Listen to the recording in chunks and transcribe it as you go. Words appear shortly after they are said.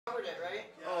it, right?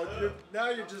 Oh, now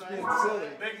you're just being silly.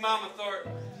 Big Mama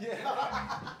Thornton. Yeah.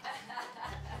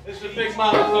 This is a Big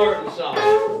Mama Thornton song.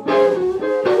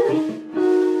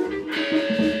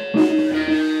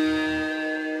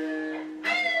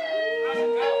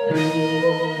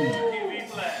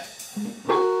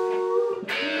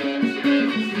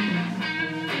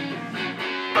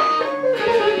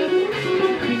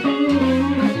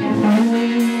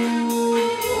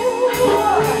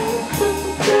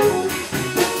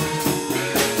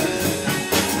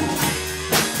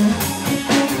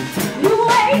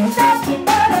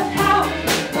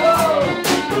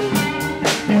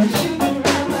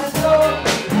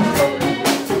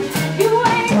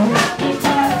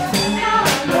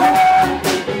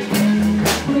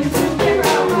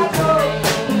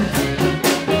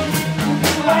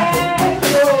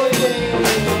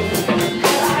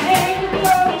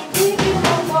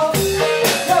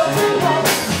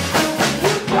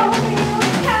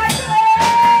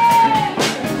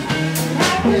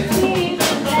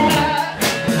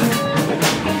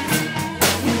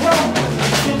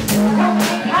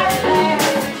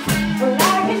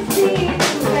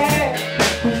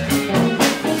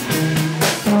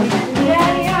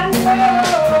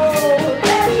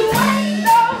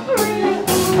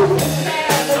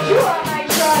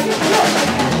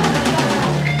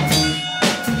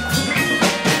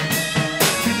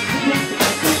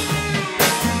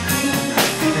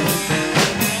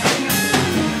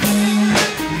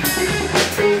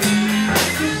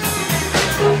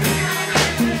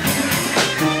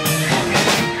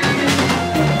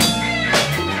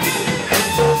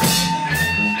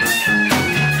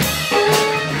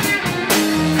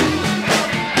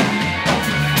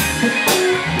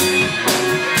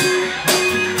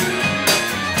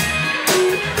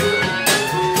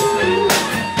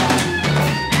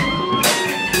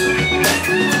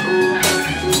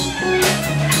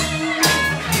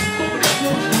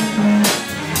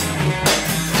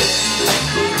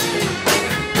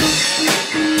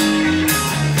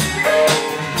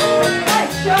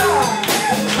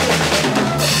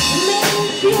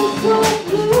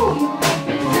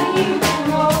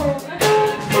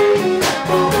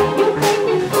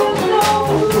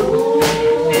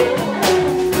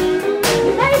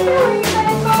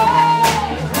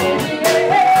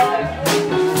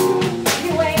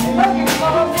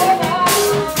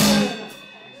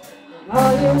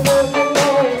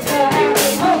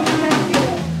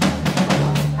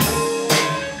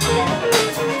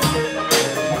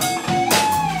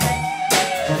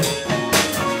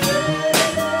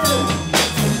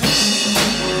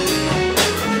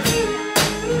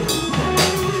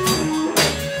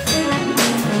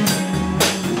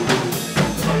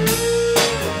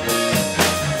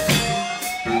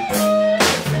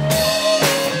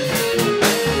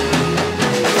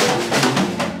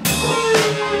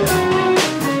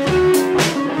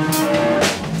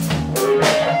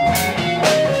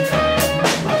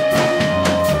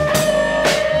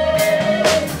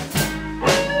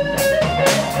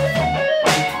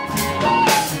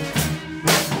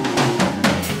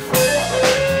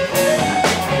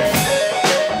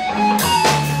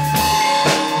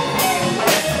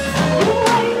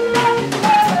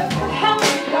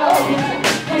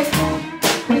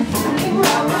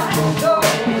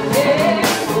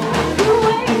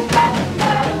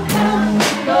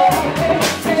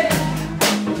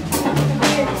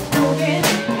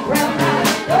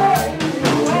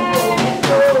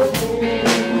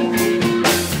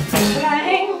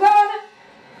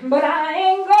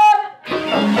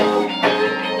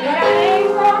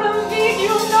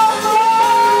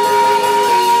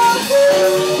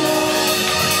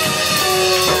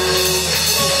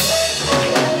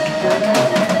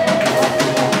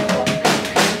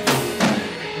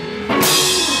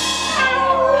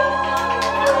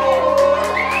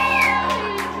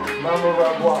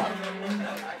 Rabwa.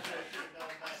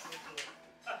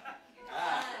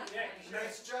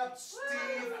 Nice job,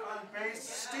 Steve on bass.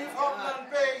 Steve Halton on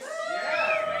bass.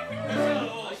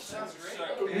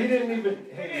 He didn't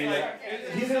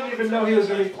even know he was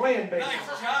going to be playing bass.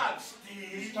 Nice job, Steve.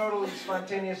 He's totally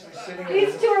spontaneously sitting.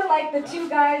 These two are like the two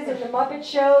guys in the Muppet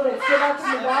Show that sit up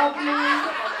in the balcony.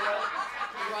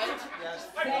 Right? Yes.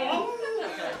 Okay.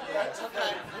 I thought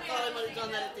I might have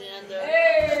done that at the end there.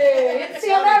 Hey, it's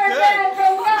the American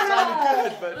from Ghana.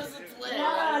 Good, but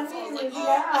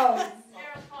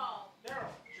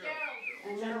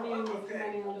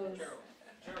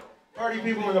party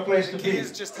people in a place to be.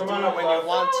 Just come on up when you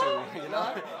want to, you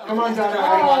know? Come on down. Oh,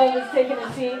 I was taking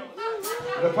a seat.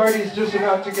 The party's just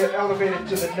about to get elevated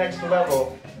to the next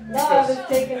level. No, I was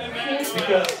taking a seat.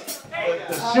 Because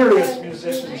the serious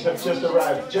musicians have just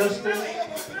arrived.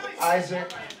 Justice,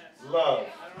 Isaac, Love.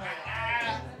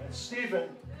 And Stephen.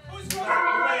 And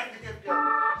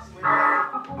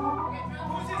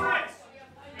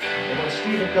when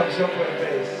Stephen comes up with a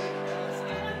bass.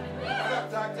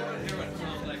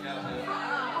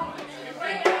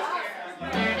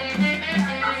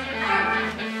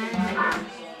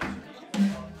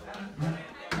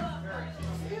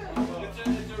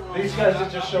 These guys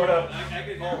that just showed up.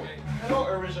 Oh,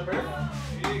 hello, Elizabeth.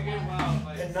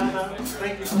 And Nana,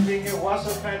 thank you for being here.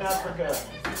 Wasa Pan Africa,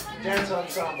 Dance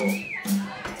Ensemble.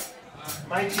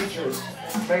 My teachers,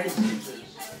 and Meghan's teachers.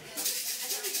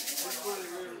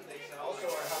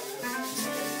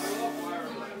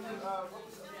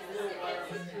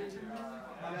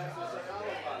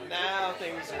 Now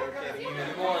things are getting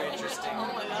even more interesting.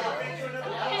 Oh my God.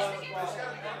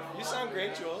 You sound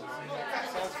great, Jules.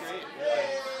 Sounds great.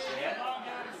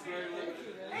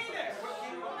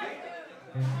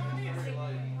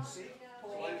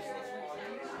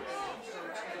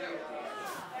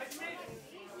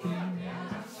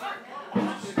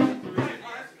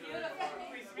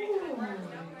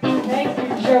 Thank you,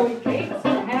 Joey Gates, for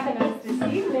having us this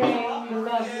evening. The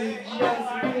lovely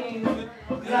Josephine,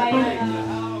 Diana.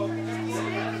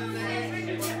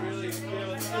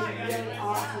 Really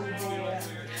awesome hair.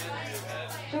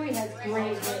 Joey has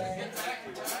great hair.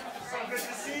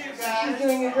 She's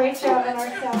doing a great job on our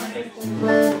sound system.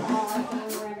 Really awesome.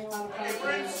 We're having a lot of fun.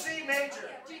 We're in C major.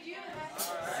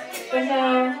 But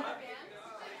now,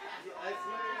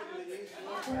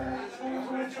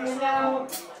 we're now.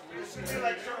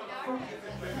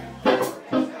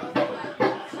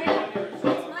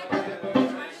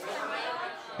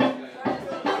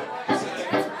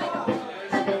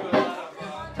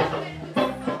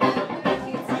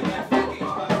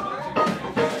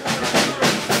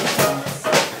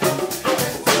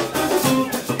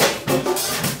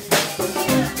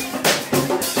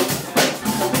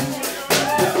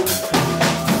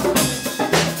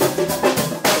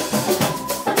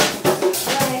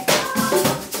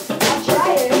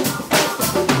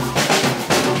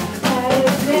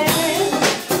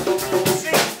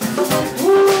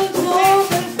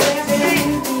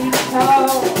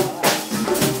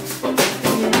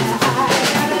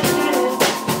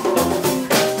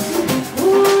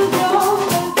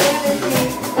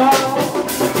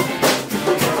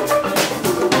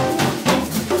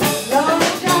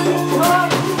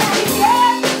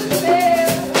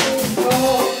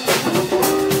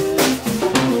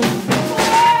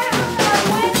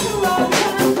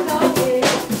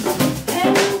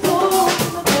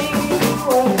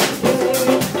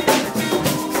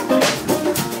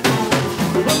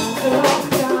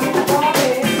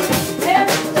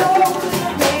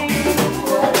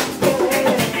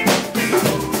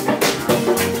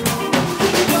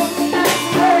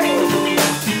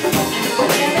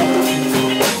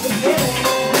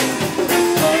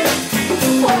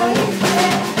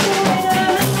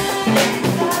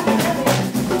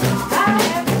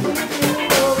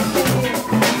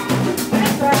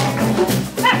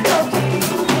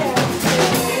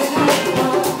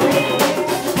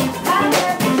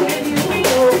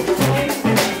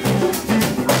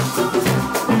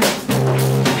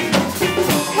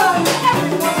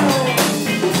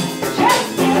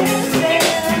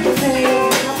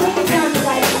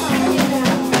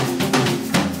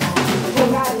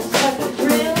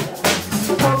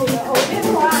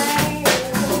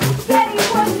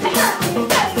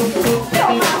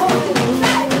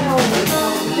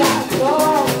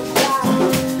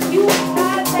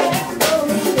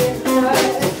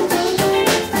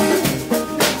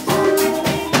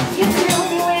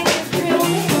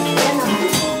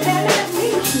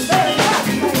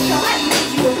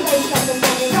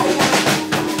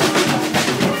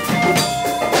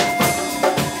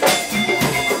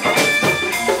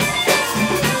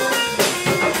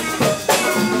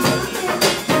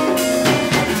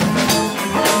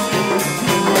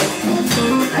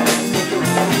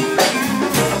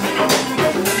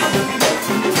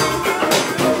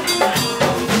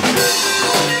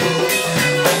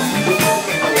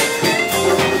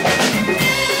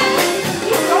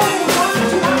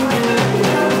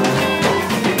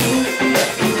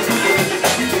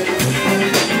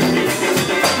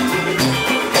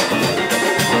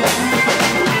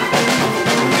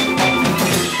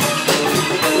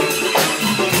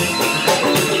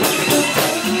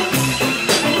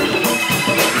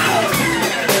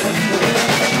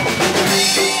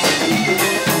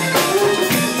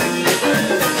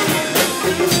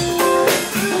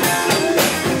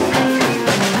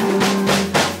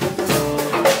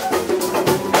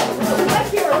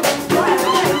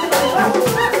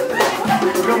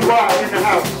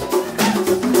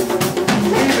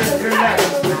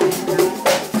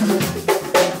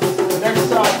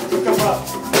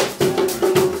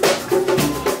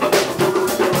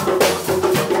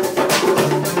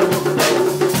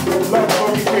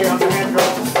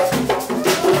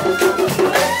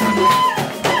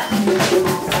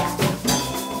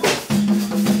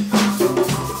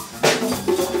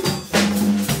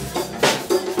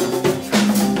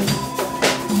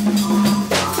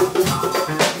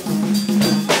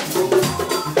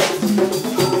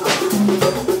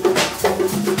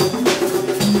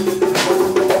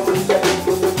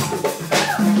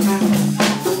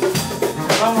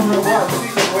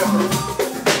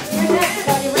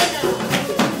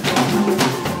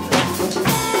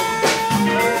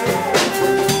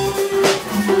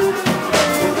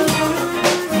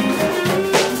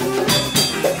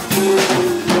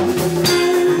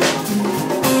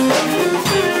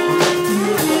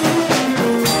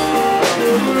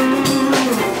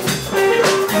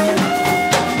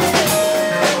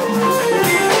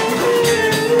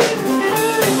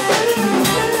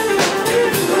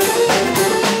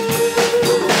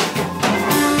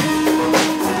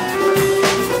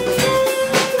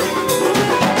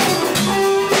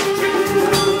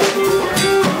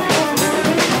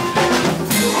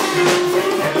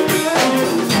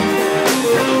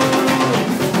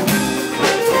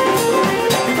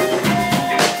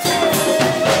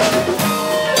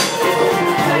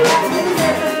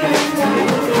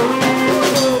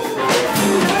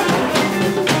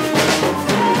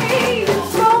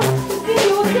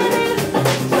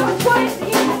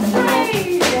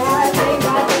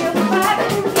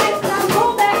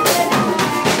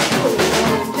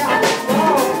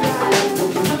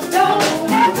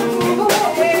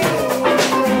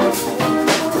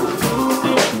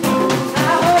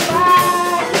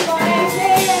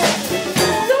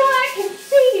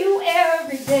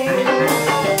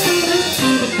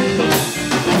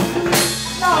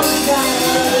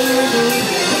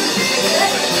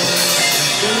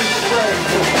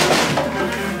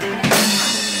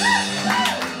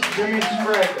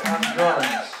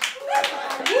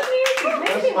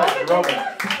 like drumming.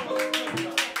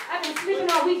 I've been sleeping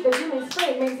all week, but Jimmy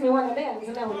Sprague makes me want to dance,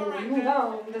 and then we're going to move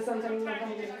on to something.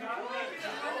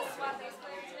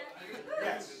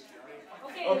 Yes.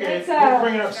 Okay, Okay, we're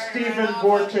bringing up Stephen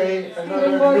Bortei,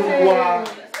 another Nouveau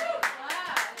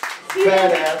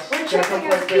badass. We're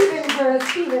checking out Stephen for a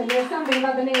Stephen. There's something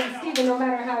about the name Stephen, no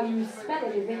matter how you spell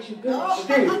it, it makes you good.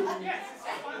 Steve.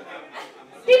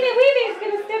 Stephen Weaving is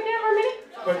going to step down for a minute.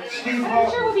 But Steve I'm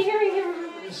Halton, sure we'll be hearing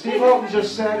him. Steve Halton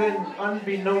just sat in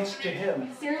unbeknownst to him.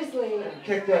 Seriously. And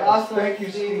kicked ass. Thank you,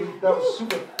 Steve. That was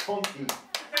super funky.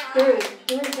 Dude,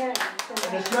 do it again.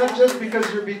 And it's not just because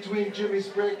you're between Jimmy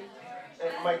Sprague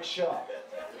and Mike Shaw.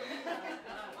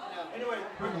 Anyway,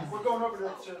 we're going over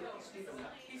to Stephen now.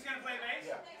 He's going to play bass?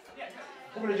 Yeah.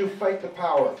 We're going to do Fight the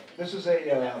Power. This is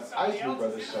a Isley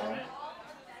Brothers song.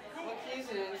 What keys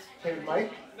it is? Hey,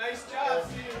 Mike. Nice job,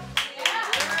 Steve.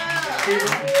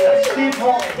 Steve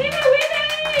Halton. Stephen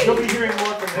Weaving! You'll be hearing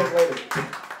more from him later.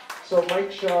 So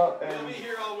Mike Shaw He'll and be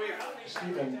here all week.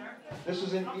 Stephen, this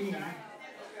is an E,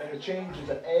 and it changes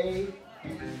to A, B,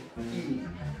 E,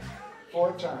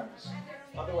 4 times.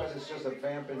 Otherwise, it's just a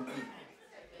vamping E.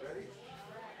 Ready?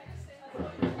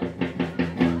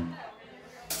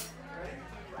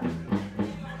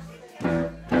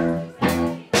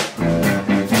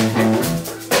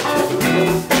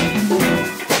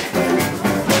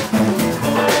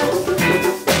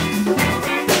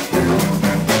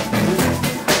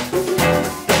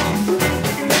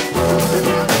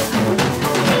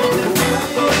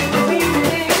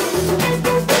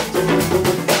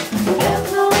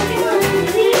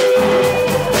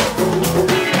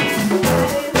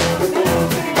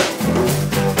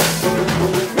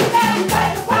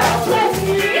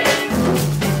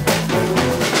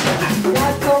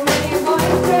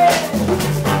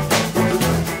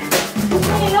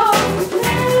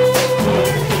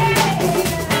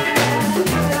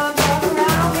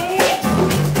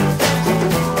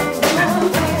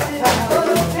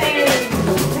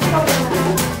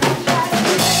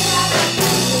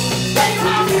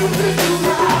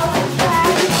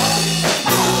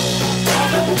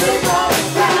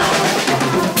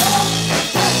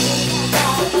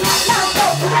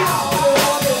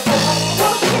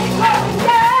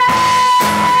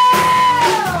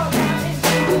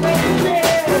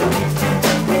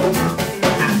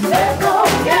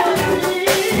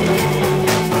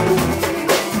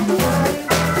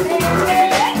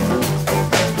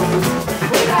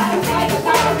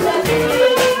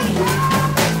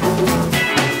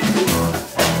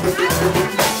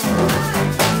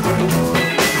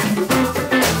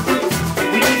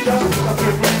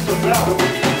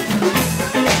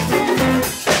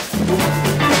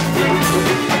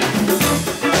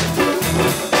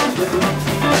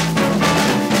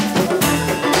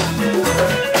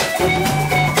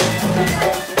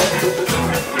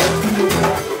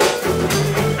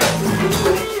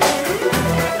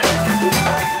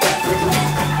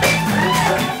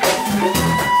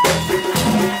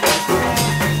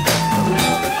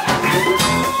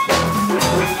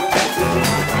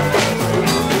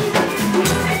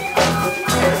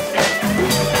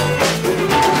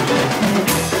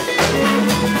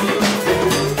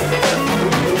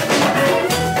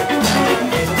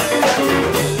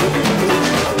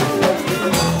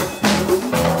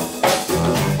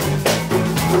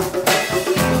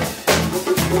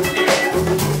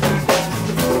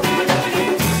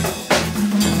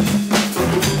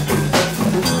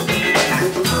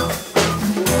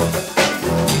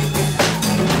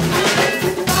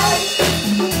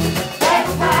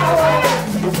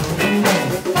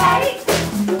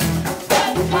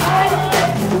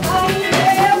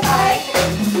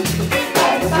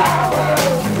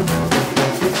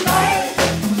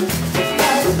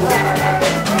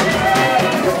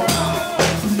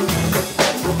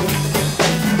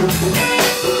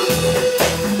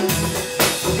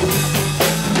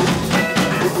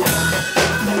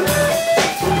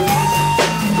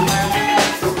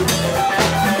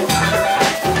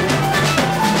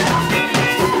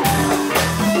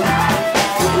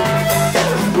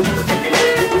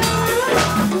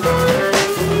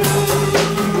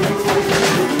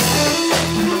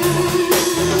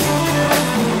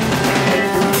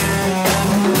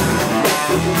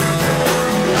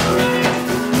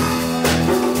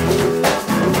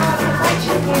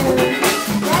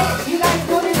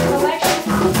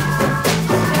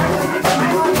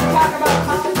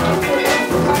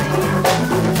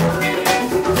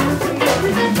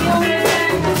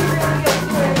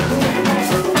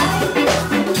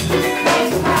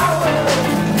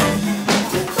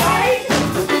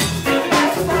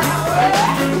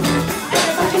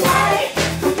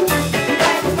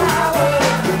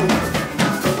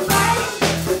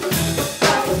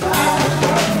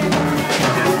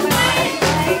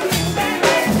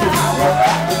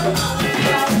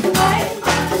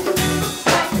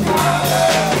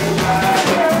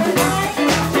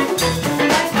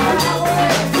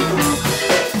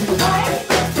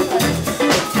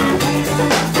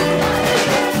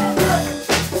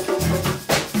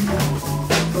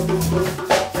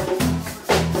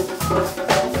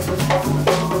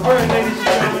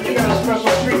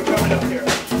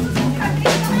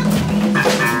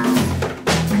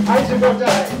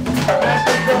 Odai,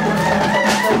 master drummer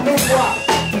for rabwa.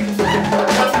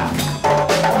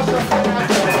 Also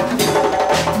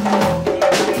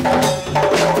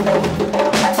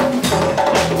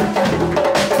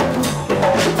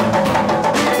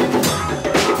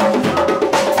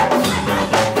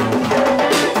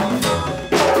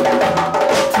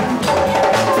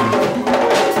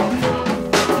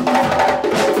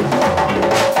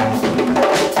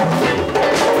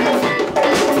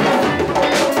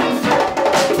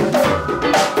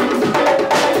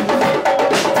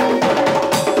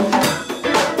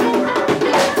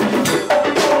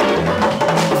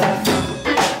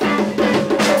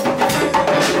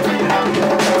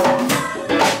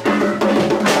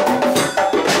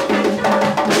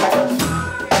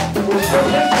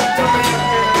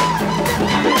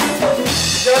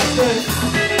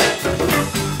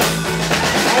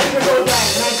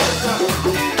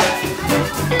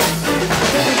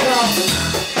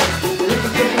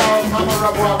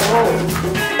rabwa roll.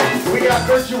 We got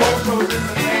virtuosos in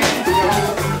the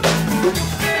band.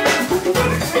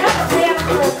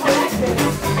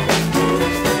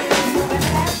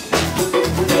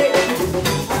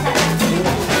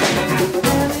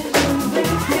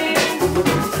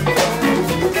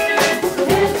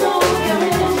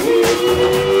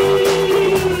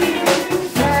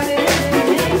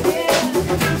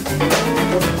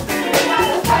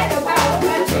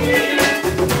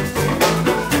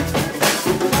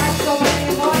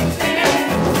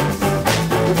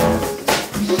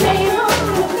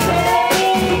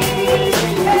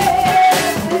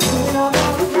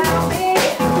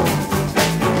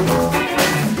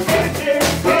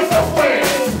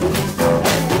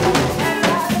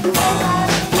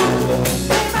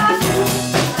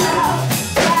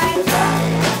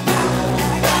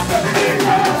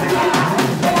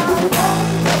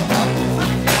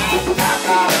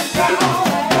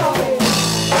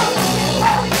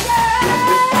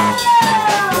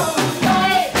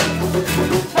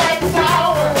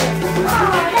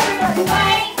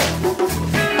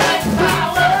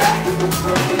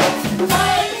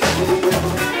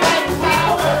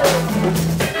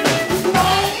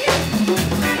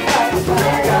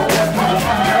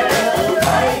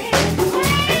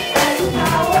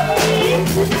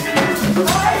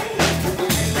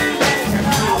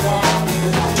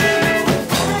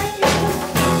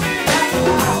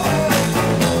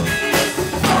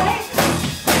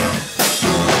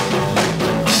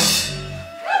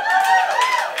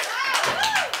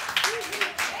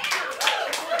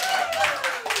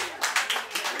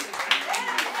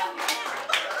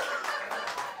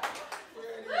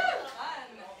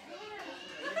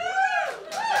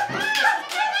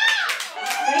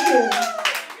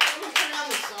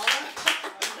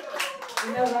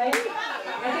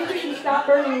 Stop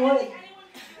burning wood.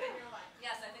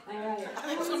 Yes, I think all right. I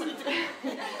think somebody did.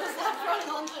 Stop running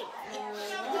all night.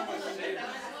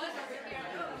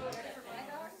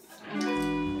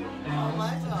 Oh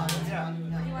my God.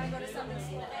 you want to go to something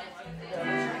small.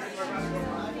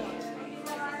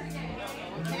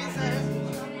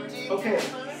 Okay,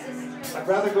 I'd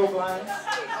rather go blind.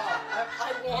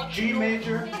 I want G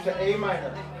major to A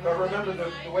minor. But remember,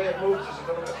 the way it moves is a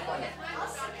little bit funny.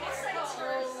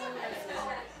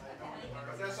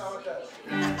 But that's how it does.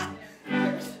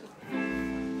 It's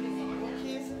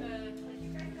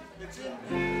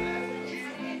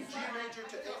in G major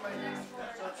to A minor.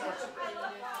 So it starts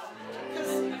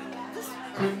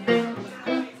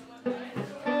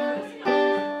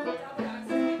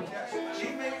Yes, G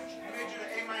major to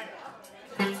A minor.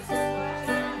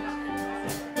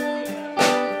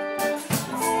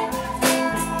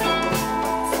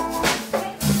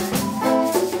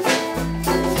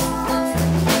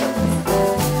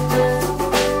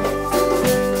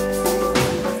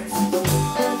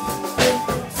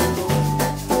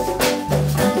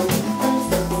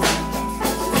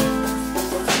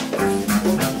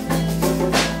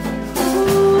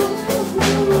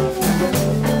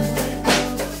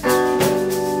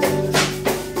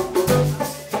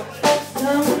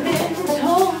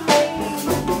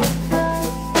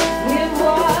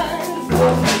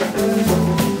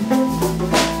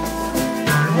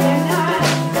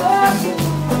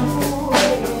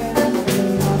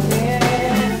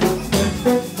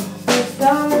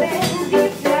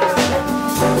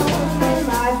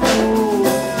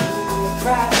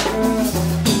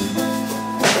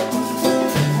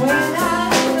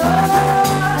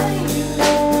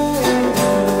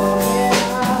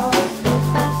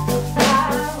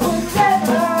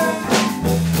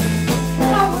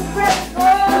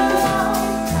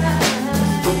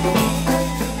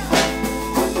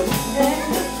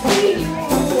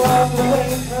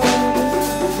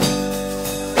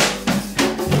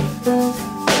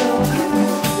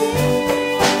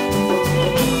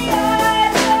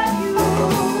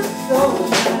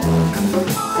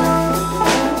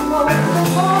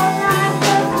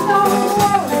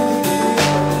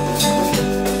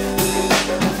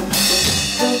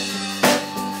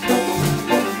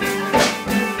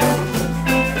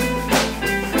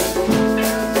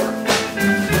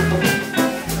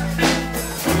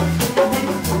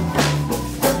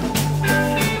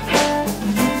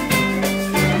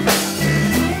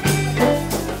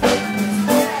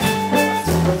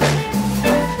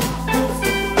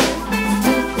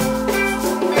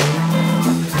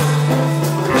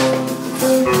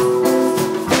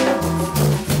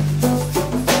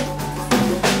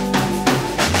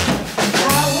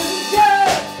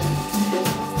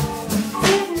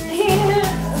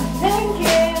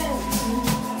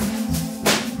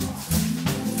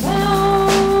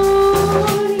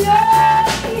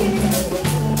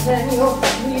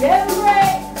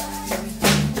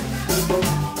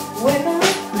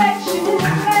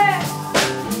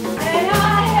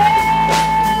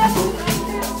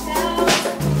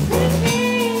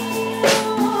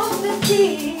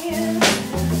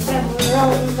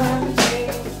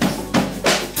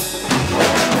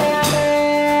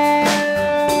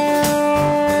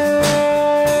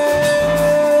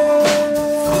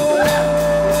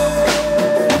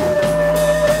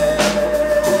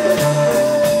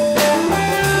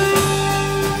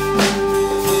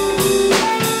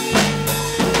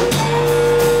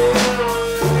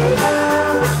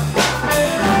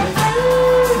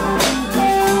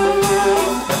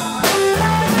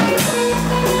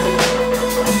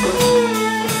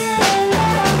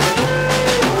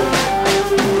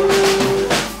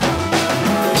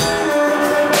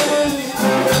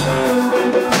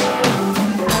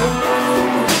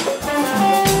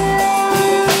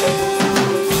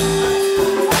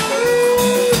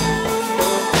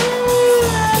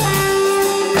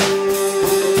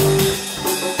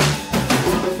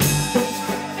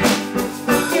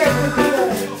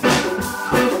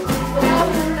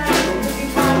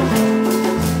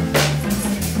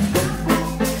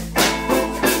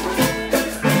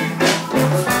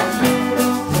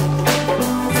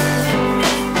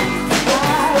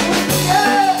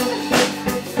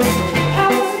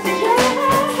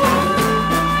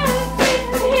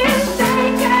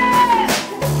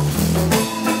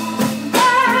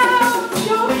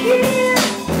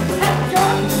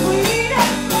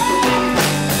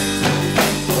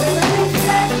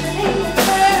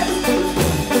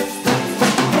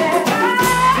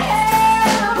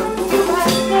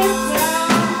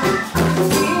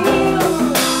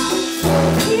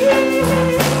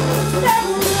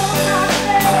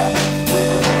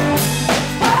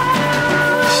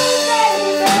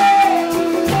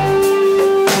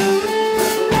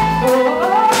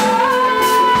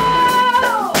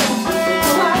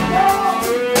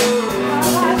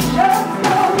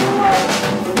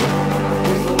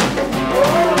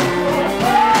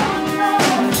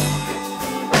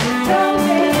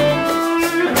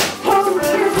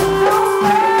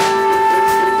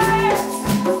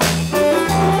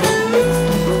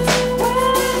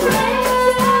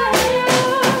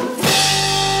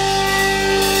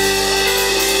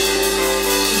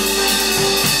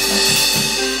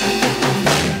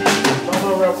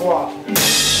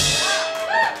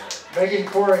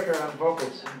 Fouracre on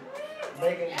vocals.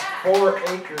 Meghan, 4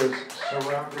 acres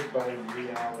surrounded by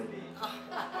reality.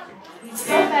 You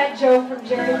stole that joke from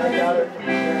Jerry. I got it from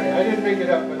Jerry. I didn't make it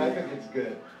up, but I think it's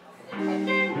good.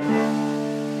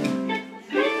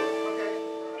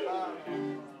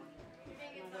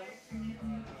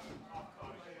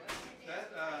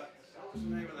 What was the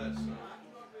name of that song?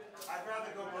 I'd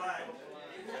rather go blind.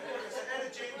 It's an Etta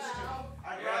James tune.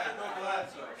 I'd rather go blind.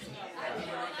 Is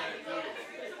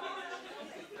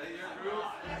that your group?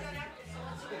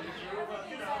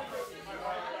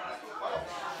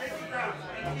 Shaky ground.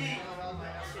 E.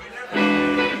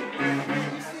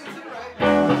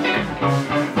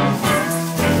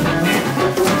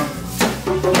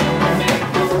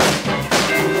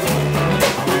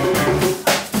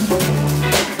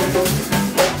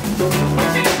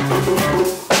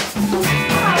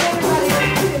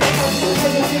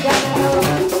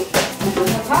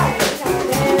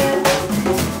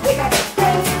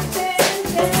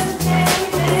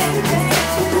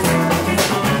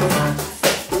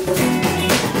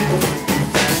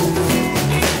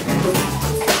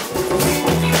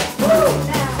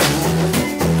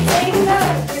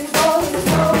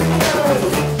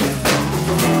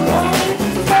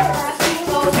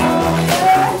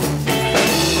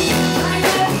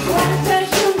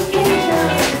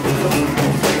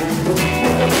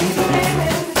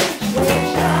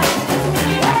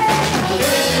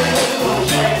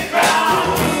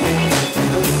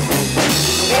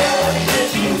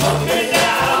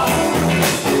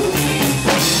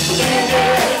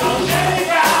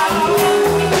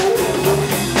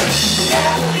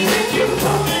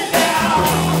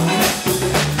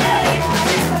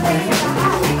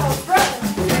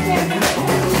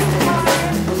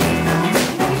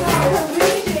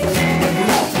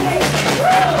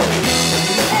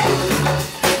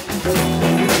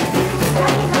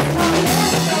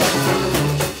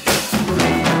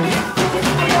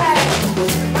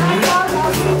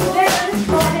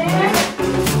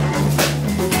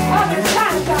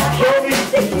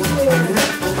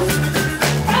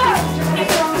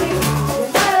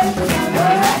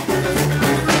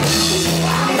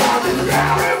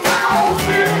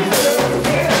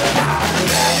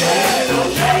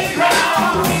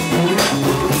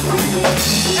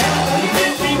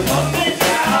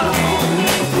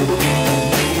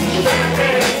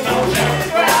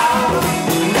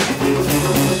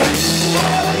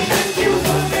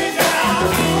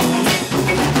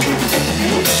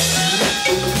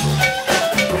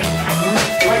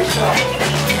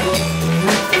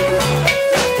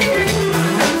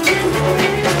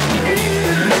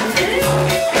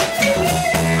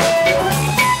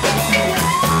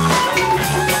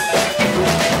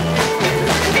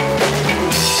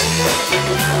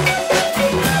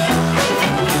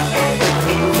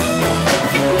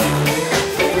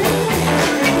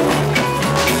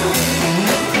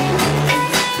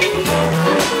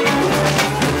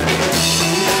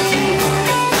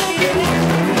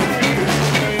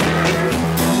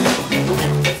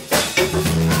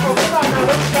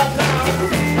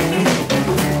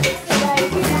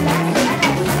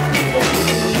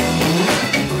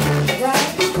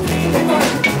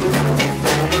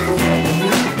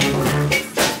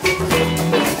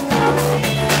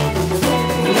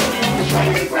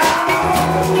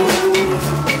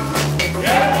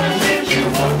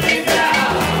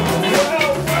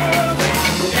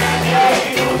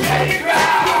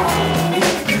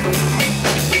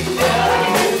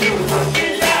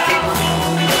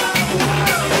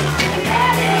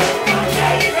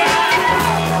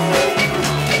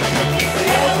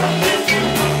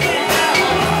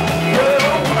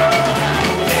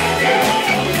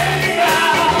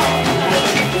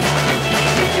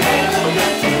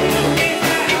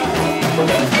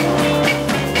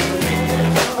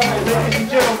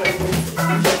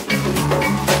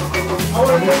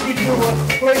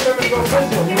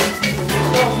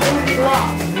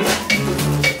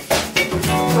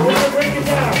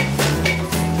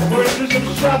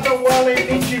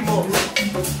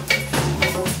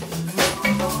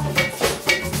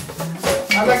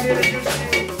 I'd like to introduce to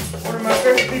you one of my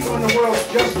favorite people in the world,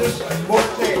 Justice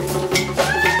Bortei.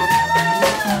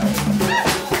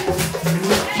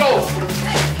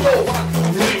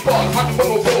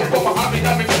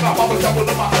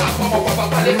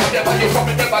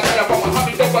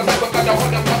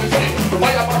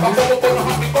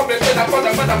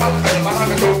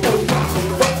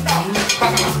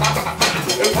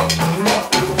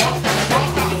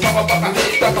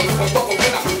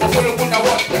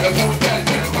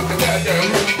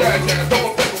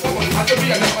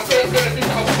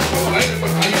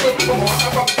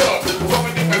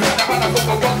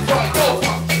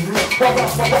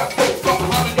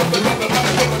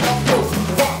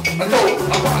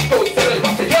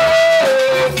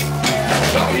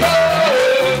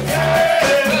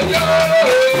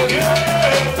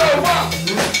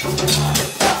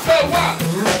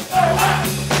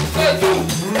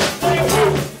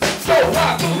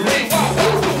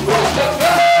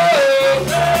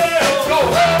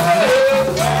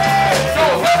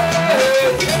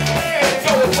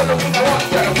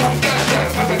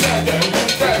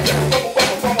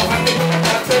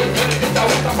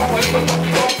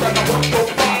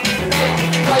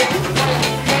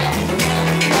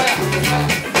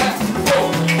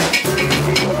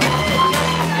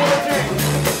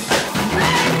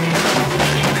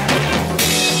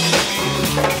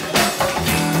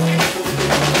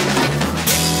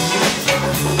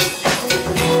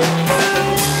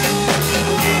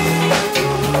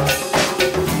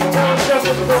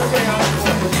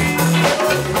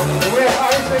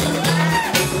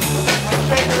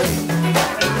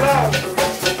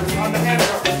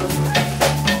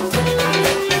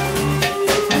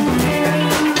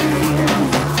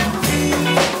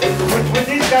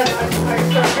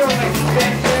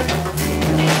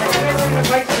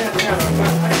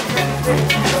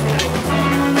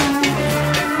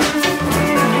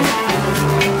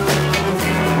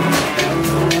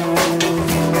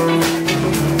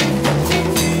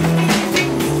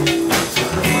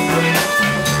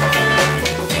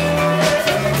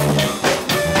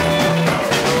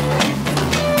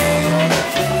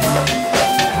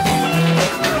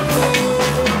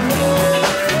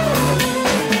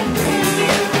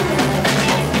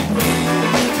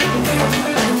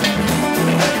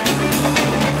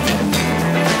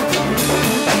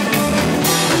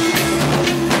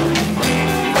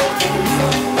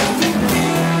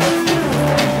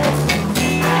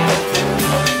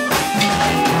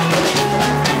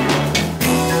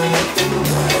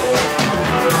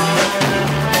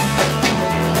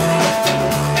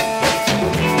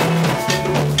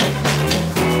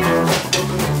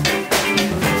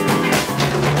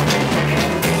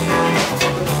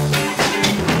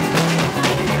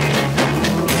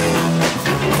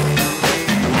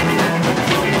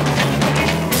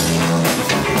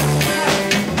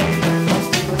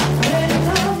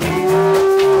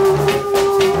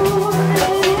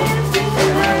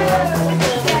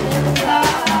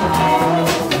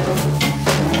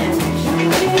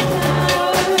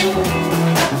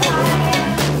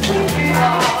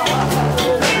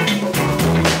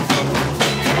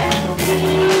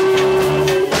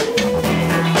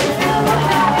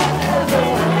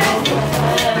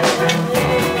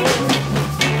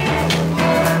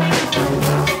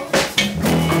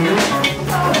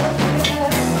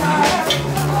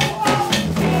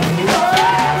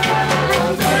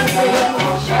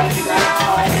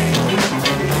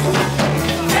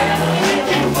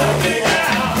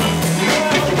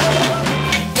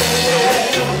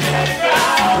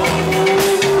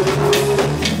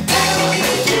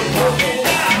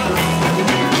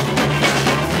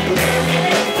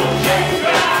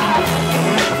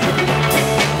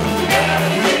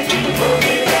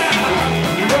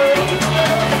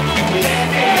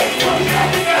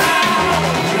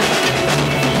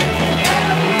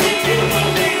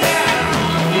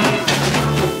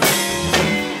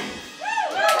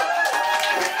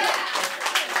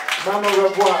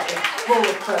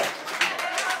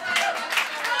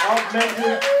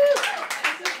 augmented.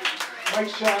 Mike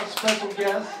Shaw, special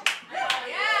guest.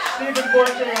 Stephen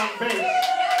Bortei on bass.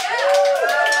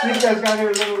 These guys got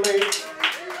here a little late.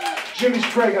 Jimmy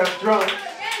Sprague on drums.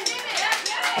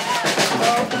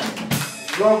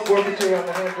 Love Bortei on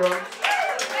the hand drum.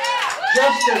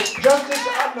 Justice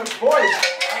on the voice,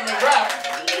 on the rap.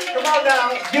 Come on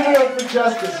now, give it up for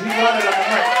Justice. He got it on the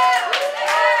mic.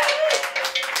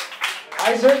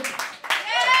 Isaac,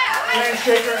 playing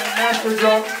shaker and master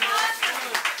drum.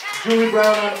 Julie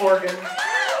Brown on organ.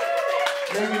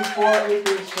 Making 4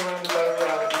 acres surrounded by the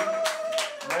reality.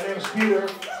 My name is Peter.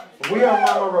 We are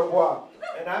Mama Rabwa,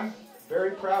 and I'm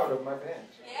very proud of my band.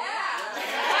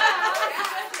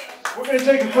 We're going to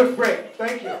take a quick break.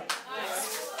 Thank you.